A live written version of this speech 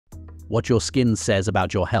what your skin says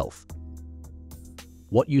about your health.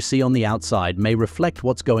 What you see on the outside may reflect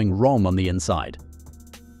what's going wrong on the inside.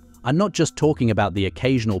 I'm not just talking about the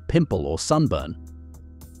occasional pimple or sunburn.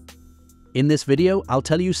 In this video, I'll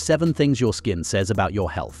tell you 7 things your skin says about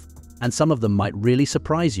your health, and some of them might really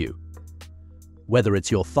surprise you. Whether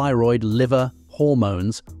it's your thyroid, liver,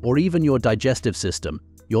 hormones, or even your digestive system,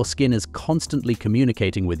 your skin is constantly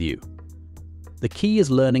communicating with you. The key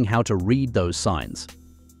is learning how to read those signs.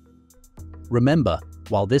 Remember,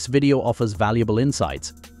 while this video offers valuable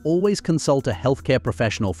insights, always consult a healthcare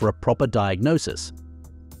professional for a proper diagnosis.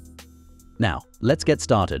 Now, let's get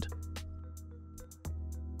started.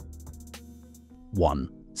 1.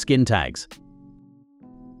 Skin tags.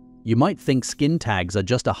 You might think skin tags are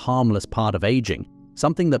just a harmless part of aging,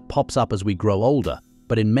 something that pops up as we grow older,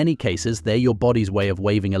 but in many cases they're your body's way of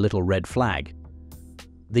waving a little red flag.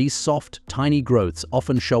 These soft, tiny growths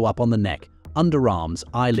often show up on the neck, underarms,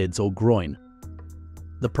 eyelids, or groin.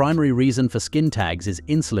 The primary reason for skin tags is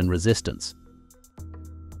insulin resistance.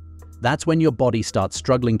 That's when your body starts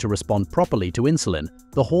struggling to respond properly to insulin,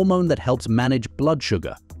 the hormone that helps manage blood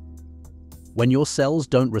sugar. When your cells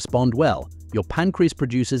don't respond well, your pancreas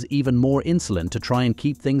produces even more insulin to try and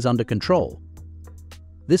keep things under control.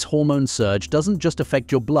 This hormone surge doesn't just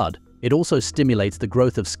affect your blood, it also stimulates the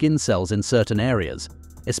growth of skin cells in certain areas,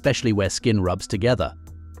 especially where skin rubs together.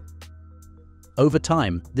 Over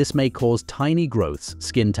time, this may cause tiny growths,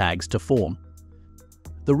 skin tags, to form.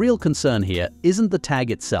 The real concern here isn't the tag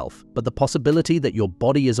itself, but the possibility that your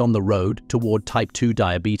body is on the road toward type 2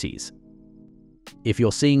 diabetes. If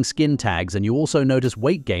you're seeing skin tags and you also notice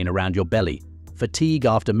weight gain around your belly, fatigue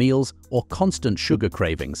after meals, or constant sugar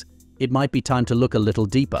cravings, it might be time to look a little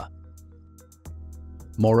deeper.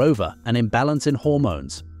 Moreover, an imbalance in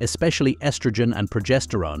hormones, especially estrogen and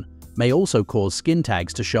progesterone, may also cause skin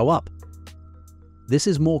tags to show up. This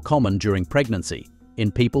is more common during pregnancy,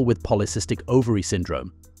 in people with polycystic ovary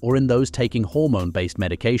syndrome, or in those taking hormone-based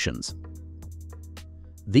medications.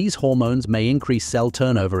 These hormones may increase cell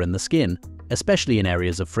turnover in the skin, especially in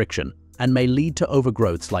areas of friction, and may lead to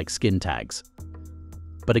overgrowths like skin tags.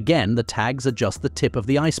 But again, the tags are just the tip of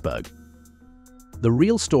the iceberg. The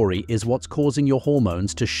real story is what's causing your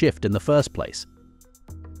hormones to shift in the first place.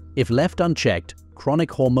 If left unchecked, chronic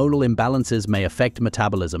hormonal imbalances may affect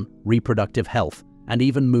metabolism, reproductive health, and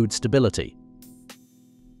even mood stability.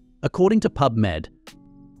 According to PubMed,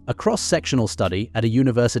 a cross-sectional study at a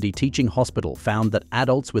university teaching hospital found that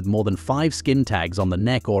adults with more than 5 skin tags on the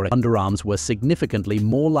neck or underarms were significantly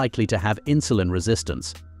more likely to have insulin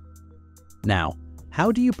resistance. Now,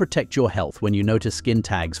 how do you protect your health when you notice skin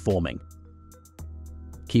tags forming?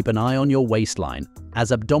 Keep an eye on your waistline,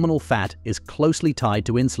 as abdominal fat is closely tied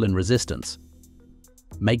to insulin resistance.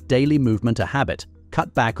 Make daily movement a habit,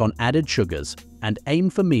 cut back on added sugars, and aim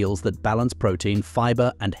for meals that balance protein,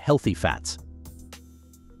 fiber, and healthy fats.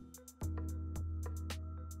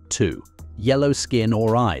 2. Yellow skin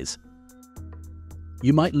or eyes.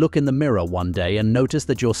 You might look in the mirror one day and notice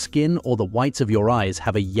that your skin or the whites of your eyes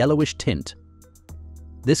have a yellowish tint.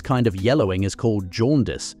 This kind of yellowing is called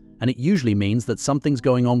jaundice, and it usually means that something's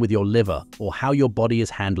going on with your liver or how your body is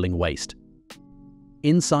handling waste.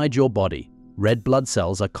 Inside your body, red blood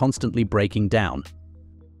cells are constantly breaking down.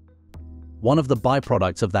 One of the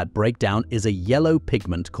byproducts of that breakdown is a yellow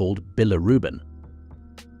pigment called bilirubin.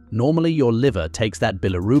 Normally, your liver takes that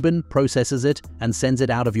bilirubin, processes it, and sends it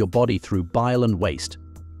out of your body through bile and waste.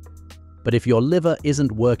 But if your liver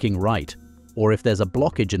isn't working right, or if there's a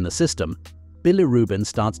blockage in the system, bilirubin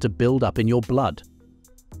starts to build up in your blood.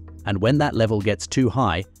 And when that level gets too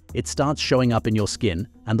high, it starts showing up in your skin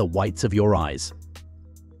and the whites of your eyes.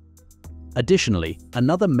 Additionally,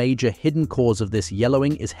 another major hidden cause of this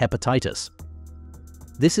yellowing is hepatitis.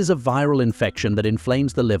 This is a viral infection that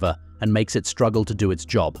inflames the liver and makes it struggle to do its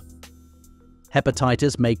job.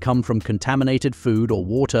 Hepatitis may come from contaminated food or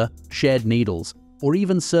water, shared needles, or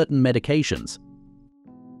even certain medications.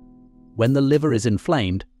 When the liver is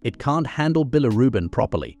inflamed, it can't handle bilirubin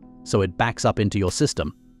properly, so it backs up into your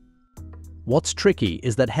system. What's tricky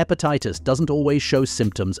is that hepatitis doesn't always show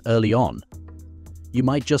symptoms early on. You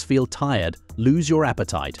might just feel tired, lose your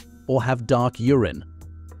appetite, or have dark urine.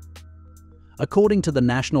 According to the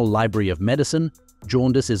National Library of Medicine,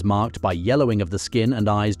 jaundice is marked by yellowing of the skin and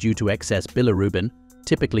eyes due to excess bilirubin,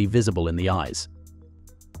 typically visible in the eyes.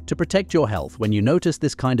 To protect your health, when you notice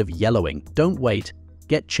this kind of yellowing, don't wait,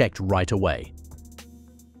 get checked right away.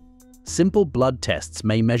 Simple blood tests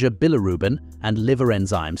may measure bilirubin and liver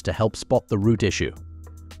enzymes to help spot the root issue.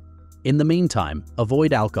 In the meantime,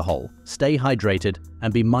 avoid alcohol, stay hydrated,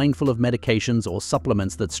 and be mindful of medications or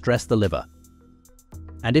supplements that stress the liver.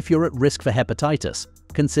 And if you're at risk for hepatitis,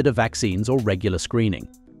 consider vaccines or regular screening.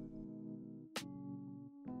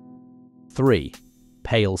 3.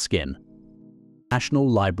 Pale skin. National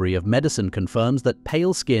Library of Medicine confirms that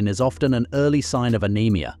pale skin is often an early sign of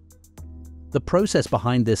anemia. The process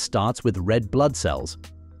behind this starts with red blood cells.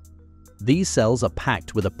 These cells are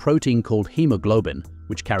packed with a protein called hemoglobin,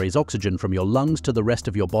 which carries oxygen from your lungs to the rest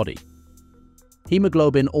of your body.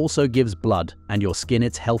 Hemoglobin also gives blood and your skin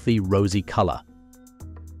its healthy, rosy color.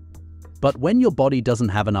 But when your body doesn't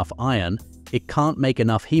have enough iron, it can't make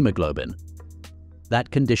enough hemoglobin.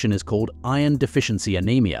 That condition is called iron deficiency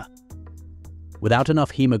anemia. Without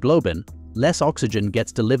enough hemoglobin, less oxygen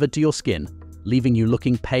gets delivered to your skin, leaving you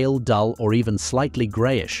looking pale, dull, or even slightly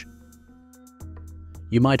grayish.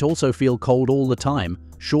 You might also feel cold all the time,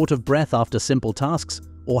 short of breath after simple tasks,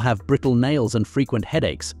 or have brittle nails and frequent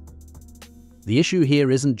headaches. The issue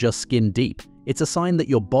here isn't just skin deep, it's a sign that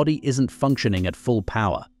your body isn't functioning at full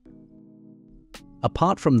power.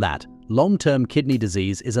 Apart from that, long-term kidney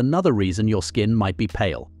disease is another reason your skin might be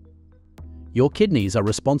pale. Your kidneys are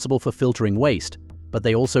responsible for filtering waste, but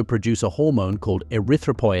they also produce a hormone called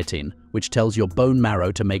erythropoietin, which tells your bone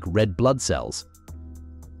marrow to make red blood cells.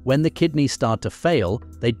 When the kidneys start to fail,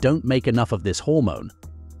 they don't make enough of this hormone.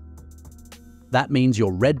 That means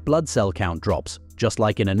your red blood cell count drops, just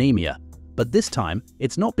like in anemia, but this time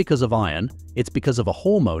it's not because of iron, it's because of a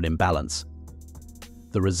hormone imbalance.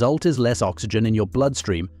 The result is less oxygen in your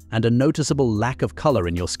bloodstream and a noticeable lack of color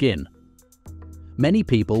in your skin. Many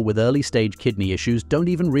people with early-stage kidney issues don't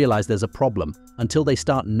even realize there's a problem until they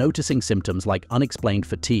start noticing symptoms like unexplained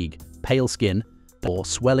fatigue, pale skin, or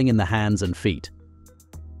swelling in the hands and feet.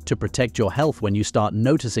 To protect your health when you start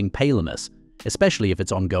noticing paleness, especially if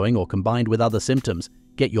it's ongoing or combined with other symptoms,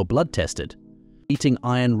 get your blood tested. Eating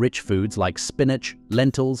iron-rich foods like spinach,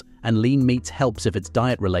 lentils, and lean meats helps if it's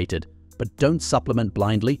diet-related, but don't supplement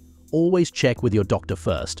blindly. Always check with your doctor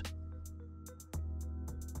first.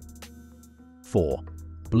 4.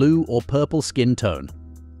 Blue or purple skin tone.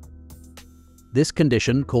 This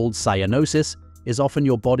condition, called cyanosis, is often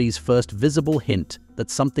your body's first visible hint that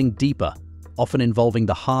something deeper, often involving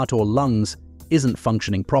the heart or lungs, isn't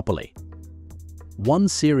functioning properly. One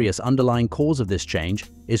serious underlying cause of this change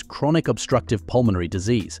is chronic obstructive pulmonary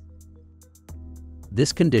disease.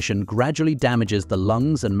 This condition gradually damages the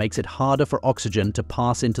lungs and makes it harder for oxygen to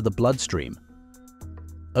pass into the bloodstream.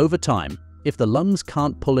 Over time, if the lungs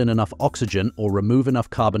can't pull in enough oxygen or remove enough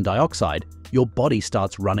carbon dioxide, your body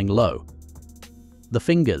starts running low. The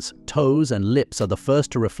fingers, toes, and lips are the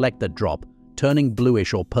first to reflect that drop, turning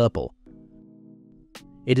bluish or purple.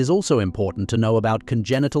 It is also important to know about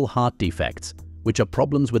congenital heart defects, which are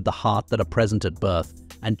problems with the heart that are present at birth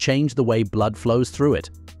and change the way blood flows through it.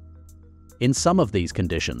 In some of these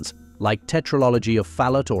conditions, like tetralogy of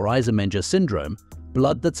Fallot or Eisenmenger syndrome,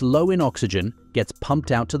 blood that's low in oxygen gets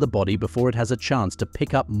pumped out to the body before it has a chance to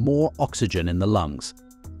pick up more oxygen in the lungs.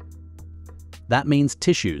 That means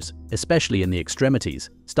tissues, especially in the extremities,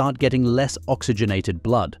 start getting less oxygenated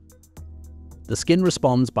blood. The skin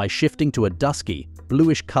responds by shifting to a dusky,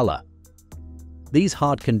 bluish color. These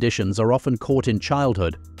heart conditions are often caught in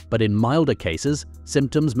childhood, but in milder cases,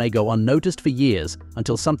 symptoms may go unnoticed for years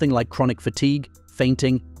until something like chronic fatigue,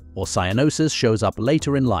 fainting, or cyanosis shows up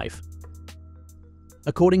later in life.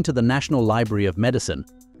 According to the National Library of Medicine,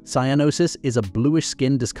 cyanosis is a bluish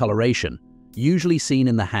skin discoloration, usually seen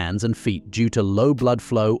in the hands and feet due to low blood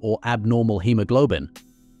flow or abnormal hemoglobin.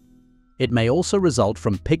 It may also result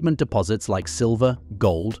from pigment deposits like silver,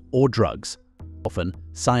 gold, or drugs. Often,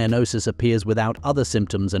 cyanosis appears without other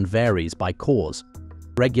symptoms and varies by cause.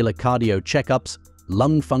 Regular cardio checkups,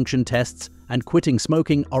 lung function tests, and quitting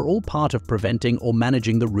smoking are all part of preventing or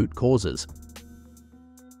managing the root causes.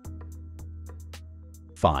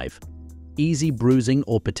 5. Easy bruising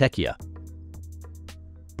or petechiae.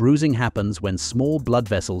 Bruising happens when small blood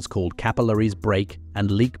vessels called capillaries break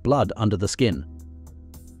and leak blood under the skin.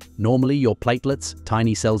 Normally, your platelets,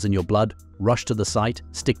 tiny cells in your blood, rush to the site,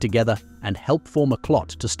 stick together, and help form a clot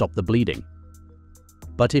to stop the bleeding.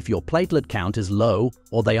 But if your platelet count is low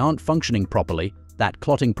or they aren't functioning properly, that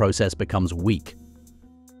clotting process becomes weak.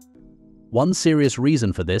 One serious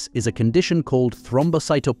reason for this is a condition called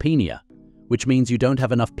thrombocytopenia, which means you don't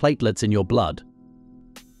have enough platelets in your blood.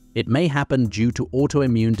 It may happen due to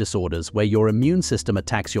autoimmune disorders where your immune system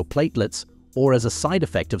attacks your platelets or as a side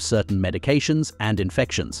effect of certain medications and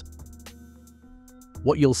infections.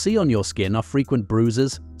 What you'll see on your skin are frequent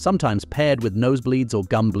bruises, sometimes paired with nosebleeds or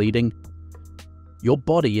gum bleeding. Your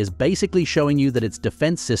body is basically showing you that its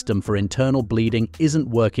defense system for internal bleeding isn't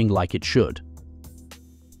working like it should.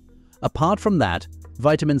 Apart from that,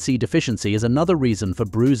 vitamin C deficiency is another reason for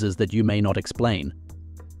bruises that you may not explain.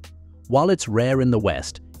 While it's rare in the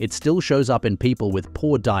West, it still shows up in people with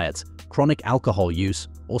poor diets, chronic alcohol use,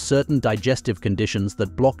 or certain digestive conditions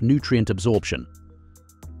that block nutrient absorption.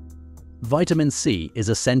 Vitamin C is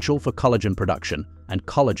essential for collagen production, and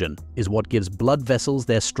collagen is what gives blood vessels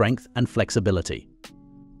their strength and flexibility.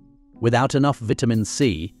 Without enough vitamin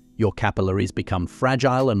C, your capillaries become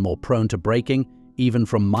fragile and more prone to breaking, even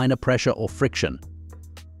from minor pressure or friction.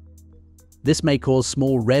 This may cause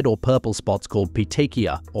small red or purple spots called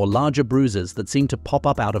petechiae, or larger bruises that seem to pop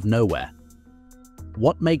up out of nowhere.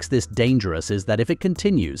 What makes this dangerous is that if it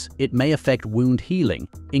continues, it may affect wound healing,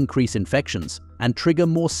 increase infections, and trigger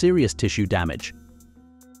more serious tissue damage.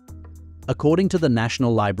 According to the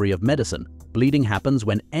National Library of Medicine, bleeding happens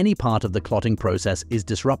when any part of the clotting process is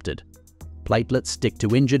disrupted. Platelets stick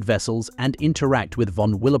to injured vessels and interact with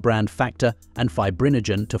von Willebrand factor and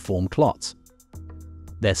fibrinogen to form clots.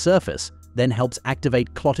 Their surface then helps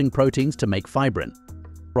activate clotting proteins to make fibrin.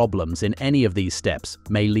 Problems in any of these steps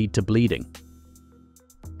may lead to bleeding.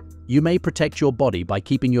 You may protect your body by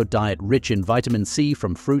keeping your diet rich in vitamin C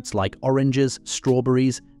from fruits like oranges,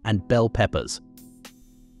 strawberries, and bell peppers.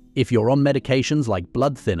 If you're on medications like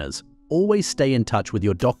blood thinners, always stay in touch with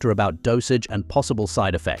your doctor about dosage and possible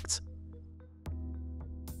side effects.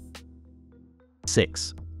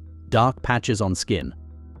 6. Dark patches on skin.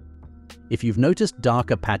 If you've noticed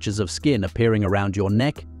darker patches of skin appearing around your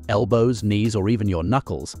neck, elbows, knees, or even your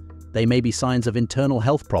knuckles, they may be signs of internal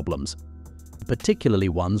health problems, particularly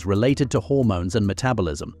ones related to hormones and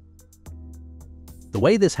metabolism. The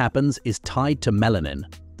way this happens is tied to melanin,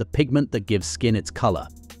 the pigment that gives skin its color.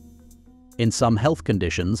 In some health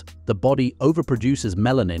conditions, the body overproduces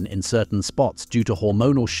melanin in certain spots due to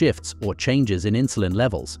hormonal shifts or changes in insulin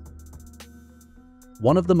levels.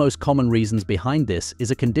 One of the most common reasons behind this is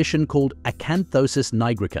a condition called acanthosis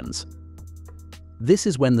nigricans. This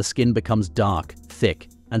is when the skin becomes dark, thick,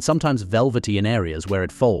 and sometimes velvety in areas where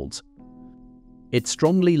it folds. It's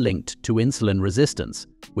strongly linked to insulin resistance,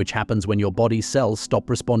 which happens when your body's cells stop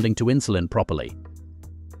responding to insulin properly.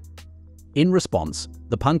 In response,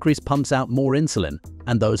 the pancreas pumps out more insulin,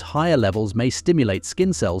 and those higher levels may stimulate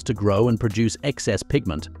skin cells to grow and produce excess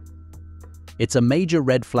pigment. It's a major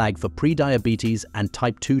red flag for prediabetes and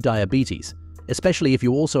type 2 diabetes, especially if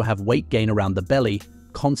you also have weight gain around the belly,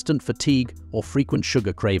 constant fatigue, or frequent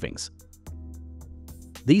sugar cravings.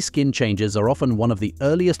 These skin changes are often one of the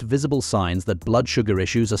earliest visible signs that blood sugar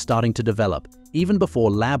issues are starting to develop, even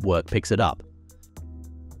before lab work picks it up.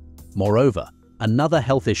 Moreover, another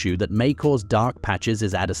health issue that may cause dark patches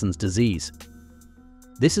is Addison's disease.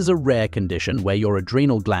 This is a rare condition where your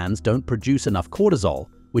adrenal glands don't produce enough cortisol,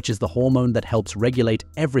 which is the hormone that helps regulate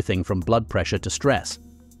everything from blood pressure to stress.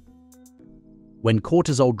 When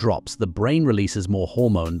cortisol drops, the brain releases more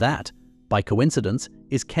hormone that, by coincidence,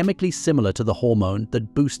 is chemically similar to the hormone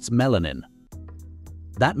that boosts melanin.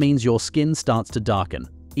 That means your skin starts to darken,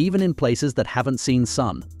 even in places that haven't seen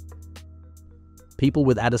sun. People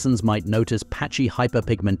with Addison's might notice patchy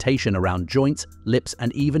hyperpigmentation around joints, lips,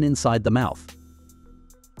 and even inside the mouth.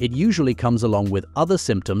 It usually comes along with other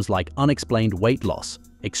symptoms like unexplained weight loss,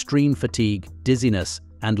 extreme fatigue, dizziness,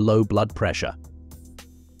 and low blood pressure.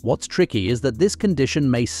 What's tricky is that this condition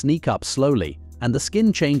may sneak up slowly, and the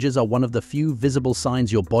skin changes are one of the few visible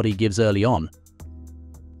signs your body gives early on.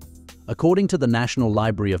 According to the National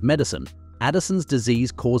Library of Medicine, Addison's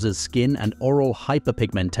disease causes skin and oral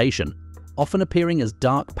hyperpigmentation, often appearing as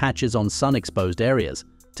dark patches on sun-exposed areas,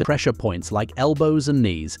 to pressure points like elbows and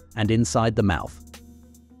knees, and inside the mouth.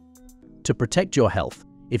 To protect your health,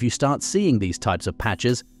 if you start seeing these types of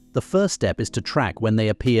patches, the first step is to track when they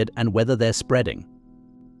appeared and whether they're spreading.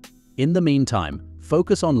 In the meantime,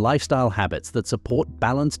 focus on lifestyle habits that support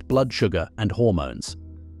balanced blood sugar and hormones.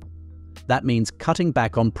 That means cutting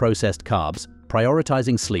back on processed carbs,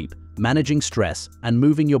 prioritizing sleep, managing stress, and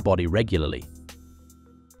moving your body regularly.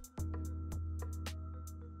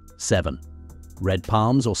 7. Red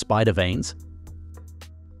palms or spider veins.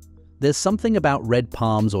 There's something about red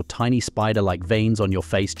palms or tiny spider-like veins on your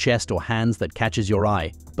face, chest, or hands that catches your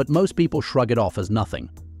eye, but most people shrug it off as nothing.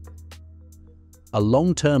 A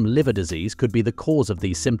long-term liver disease could be the cause of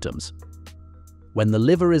these symptoms. When the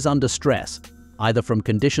liver is under stress, either from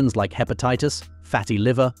conditions like hepatitis, fatty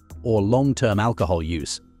liver, or long-term alcohol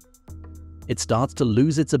use, it starts to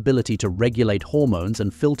lose its ability to regulate hormones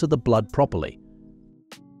and filter the blood properly.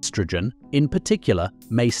 Estrogen, in particular,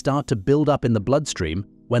 may start to build up in the bloodstream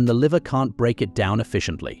when the liver can't break it down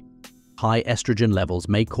efficiently. High estrogen levels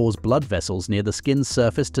may cause blood vessels near the skin's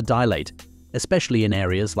surface to dilate, especially in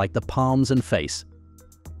areas like the palms and face.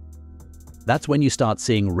 That's when you start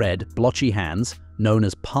seeing red, blotchy hands, known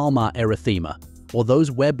as palmar erythema, or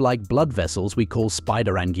those web-like blood vessels we call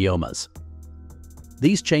spider angiomas.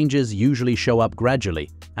 These changes usually show up gradually,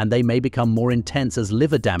 and they may become more intense as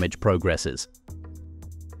liver damage progresses.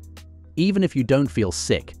 Even if you don't feel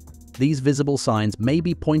sick, these visible signs may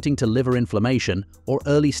be pointing to liver inflammation or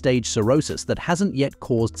early-stage cirrhosis that hasn't yet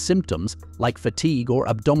caused symptoms like fatigue or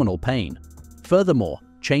abdominal pain. Furthermore,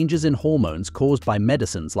 changes in hormones caused by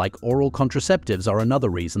medicines like oral contraceptives are another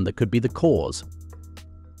reason that could be the cause.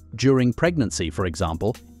 During pregnancy, for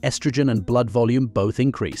example, estrogen and blood volume both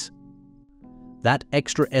increase. That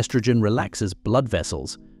extra estrogen relaxes blood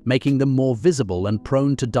vessels, making them more visible and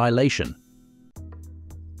prone to dilation.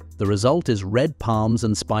 The result is red palms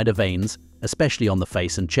and spider veins, especially on the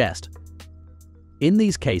face and chest. In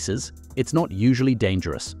these cases, it's not usually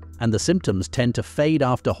dangerous, and the symptoms tend to fade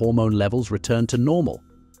after hormone levels return to normal.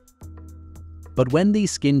 But when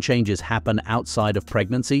these skin changes happen outside of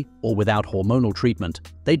pregnancy or without hormonal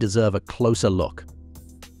treatment, they deserve a closer look.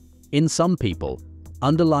 In some people,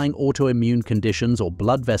 underlying autoimmune conditions or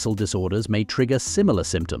blood vessel disorders may trigger similar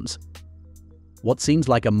symptoms. What seems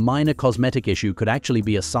like a minor cosmetic issue could actually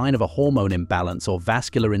be a sign of a hormone imbalance or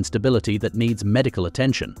vascular instability that needs medical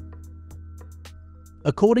attention.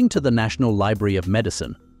 According to the National Library of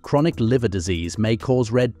Medicine, chronic liver disease may cause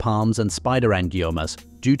red palms and spider angiomas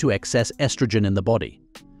due to excess estrogen in the body.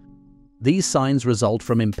 These signs result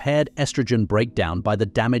from impaired estrogen breakdown by the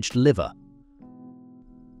damaged liver.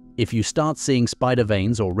 If you start seeing spider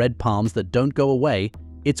veins or red palms that don't go away,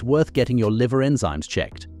 it's worth getting your liver enzymes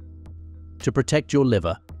checked. To protect your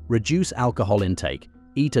liver, reduce alcohol intake,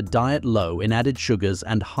 eat a diet low in added sugars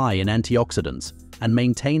and high in antioxidants, and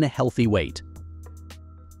maintain a healthy weight.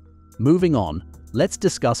 Moving on, let's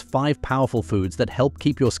discuss 5 powerful foods that help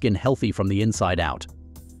keep your skin healthy from the inside out.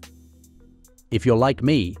 If you're like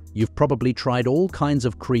me, you've probably tried all kinds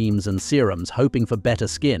of creams and serums hoping for better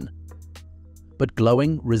skin. But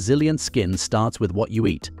glowing, resilient skin starts with what you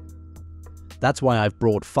eat. That's why I've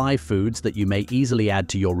brought 5 foods that you may easily add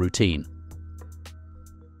to your routine.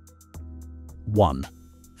 1.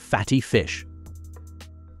 Fatty fish.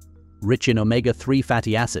 Rich in omega-3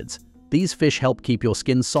 fatty acids, these fish help keep your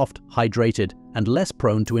skin soft, hydrated, and less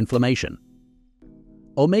prone to inflammation.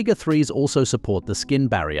 Omega-3s also support the skin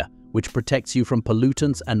barrier, which protects you from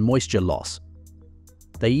pollutants and moisture loss.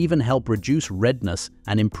 They even help reduce redness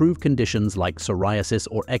and improve conditions like psoriasis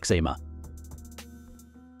or eczema.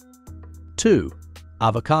 2.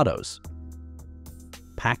 Avocados.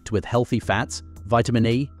 Packed with healthy fats, vitamin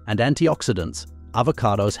E, and antioxidants,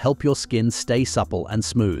 avocados help your skin stay supple and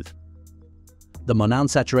smooth. The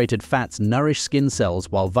monounsaturated fats nourish skin cells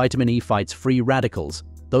while vitamin E fights free radicals,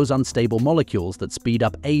 those unstable molecules that speed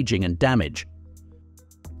up aging and damage.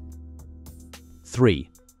 3.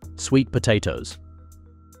 Sweet potatoes.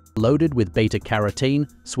 Loaded with beta-carotene,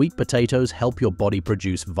 sweet potatoes help your body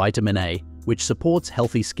produce vitamin A, which supports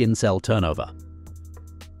healthy skin cell turnover.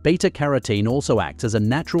 Beta-carotene also acts as a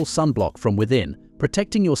natural sunblock from within,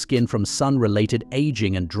 protecting your skin from sun-related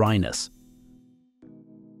aging and dryness.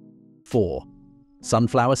 4.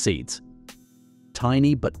 Sunflower seeds.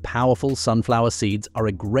 Tiny but powerful sunflower seeds are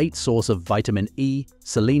a great source of vitamin E,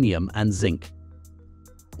 selenium, and zinc.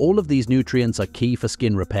 All of these nutrients are key for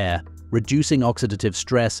skin repair, reducing oxidative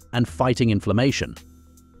stress and fighting inflammation.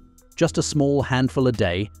 Just a small handful a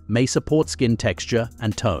day may support skin texture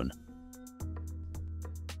and tone.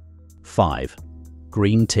 5.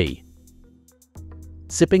 Green tea.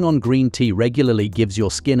 Sipping on green tea regularly gives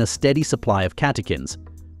your skin a steady supply of catechins,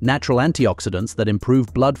 natural antioxidants that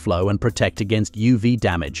improve blood flow and protect against UV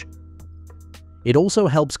damage. It also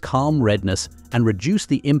helps calm redness and reduce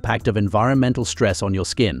the impact of environmental stress on your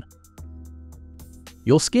skin.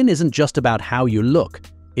 Your skin isn't just about how you look,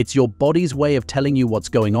 it's your body's way of telling you what's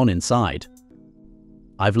going on inside.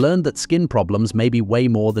 I've learned that skin problems may be way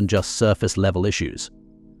more than just surface-level issues.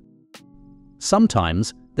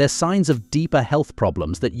 Sometimes, they're signs of deeper health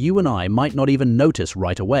problems that you and I might not even notice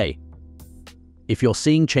right away. If you're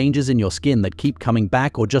seeing changes in your skin that keep coming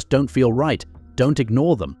back or just don't feel right, don't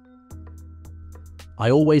ignore them. I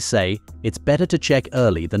always say, it's better to check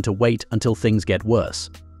early than to wait until things get worse.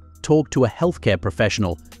 Talk to a healthcare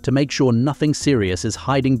professional to make sure nothing serious is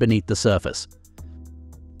hiding beneath the surface.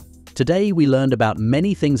 Today we learned about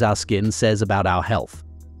many things our skin says about our health.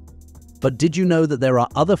 But did you know that there are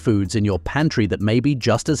other foods in your pantry that may be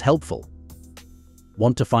just as helpful?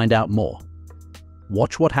 Want to find out more?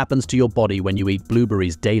 Watch what happens to your body when you eat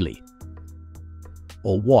blueberries daily.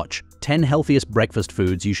 Or watch 10 healthiest breakfast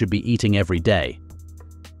foods you should be eating every day.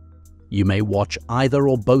 You may watch either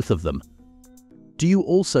or both of them. Do you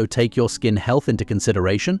also take your skin health into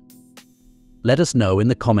consideration? Let us know in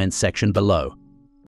the comments section below.